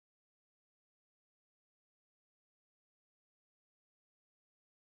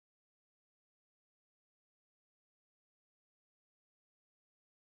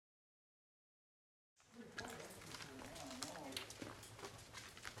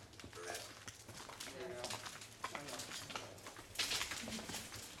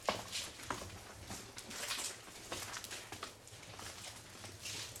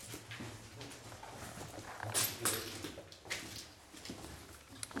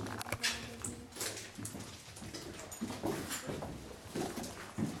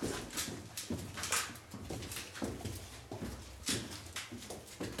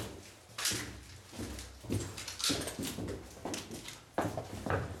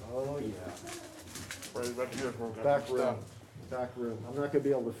yeah. Right here, we've got Back some room, stuff. back room. I'm not gonna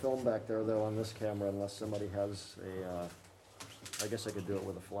be able to film back there though on this camera unless somebody has a, I guess I could do it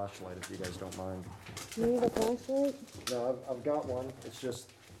with a flashlight if you guys don't mind. You need a flashlight? No, I've got one. It's just,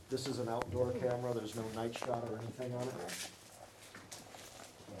 this is an outdoor camera. There's no night shot or anything on it.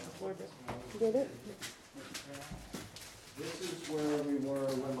 Get it? This is where we were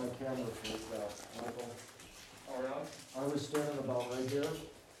when my camera flipped out, Michael. Oh, really? I was standing about right here.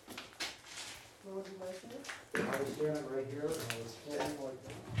 What was the question? I was standing right here and I was filming like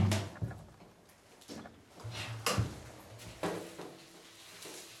that.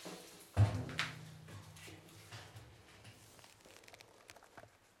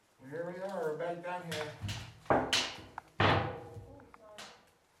 Well, here we are, we're back down here.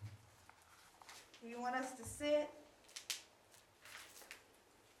 Do you want us to sit?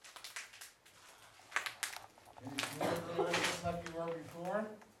 Can you smooth the just like you were before?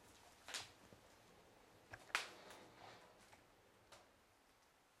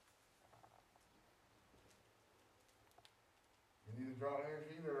 You need to draw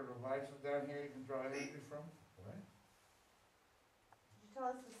energy, there are devices down here you can draw energy from. What? Did you tell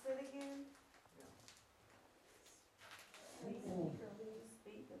us to sit again? Please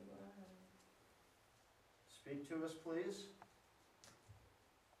speak as well. Speak to us, please.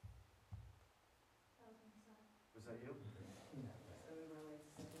 Was that you?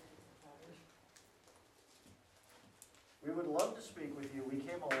 We would love to speak with you. We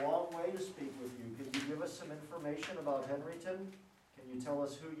came a long way to speak with you. Could you give us some information about Henryton? Can you tell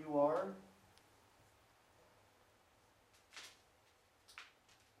us who you are?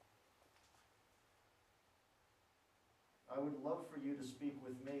 I would love for you to speak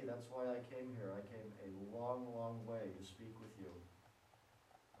with me. That's why I came here. I came a long, long way to speak with you.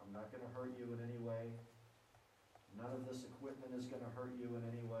 I'm not going to hurt you in any way. None of this equipment is going to hurt you in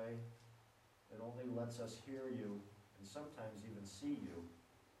any way. It only lets us hear you and sometimes even see you.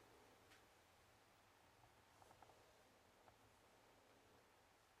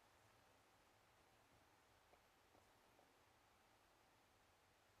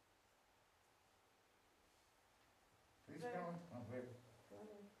 Please come. Oh, wait. Go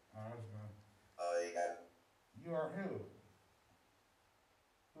ahead. Oh, I was going. Oh, you got You are who?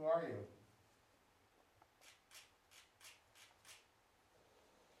 Who are you?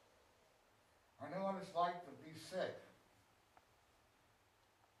 I know what it's like to be sick.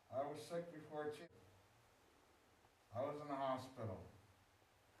 I was sick before too. I was in the hospital.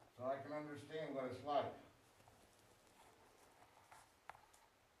 So I can understand what it's like.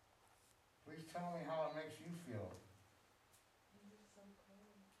 Please tell me how it makes you feel.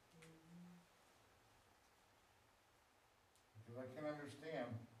 Because I can understand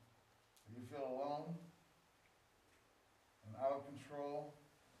that you feel alone and out of control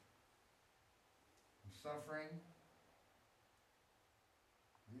and suffering.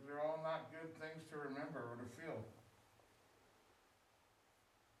 These are all not good things to remember or to feel.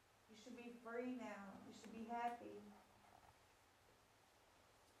 You should be free now. You should be happy.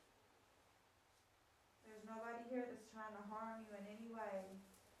 There's nobody here that's trying to harm you in any way.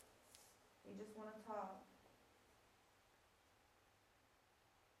 They just want to talk.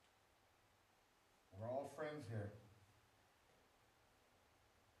 We're all friends here.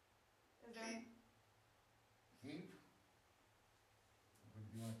 Is there, Keep? Would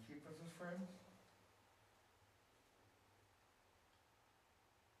you want to keep us as friends?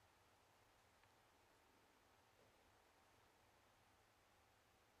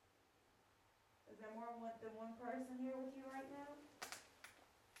 is there more than one person here with you right now?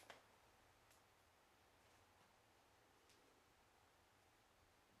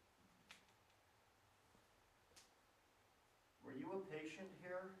 Were you a patient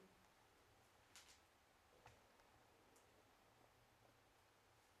here?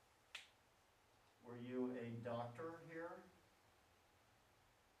 Were you a doctor here?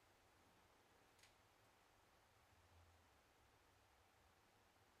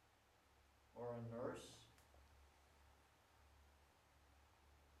 Or a nurse?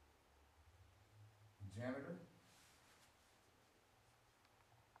 Janitor?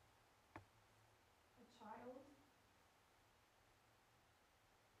 A child?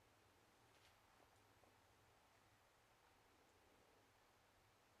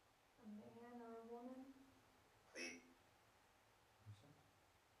 A man or a woman? please.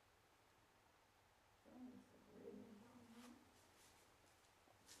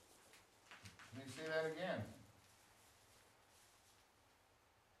 Can you say that again?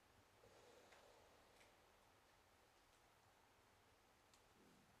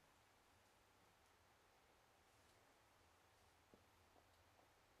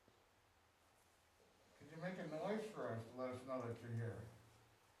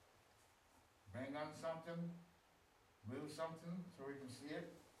 done something? Move something so we can see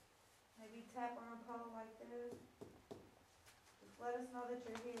it? Maybe tap on a pole like this. Just let us know that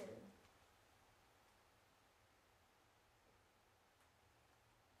you're here.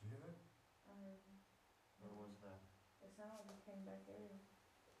 Do you hear that? Where was that? It sounded like it came back there.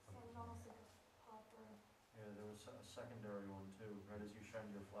 Sounds almost like a popper. Yeah, there was a secondary one too, right as you shined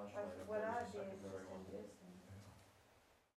your flashlight. Like up, what there I was a did, secondary just one. in distance.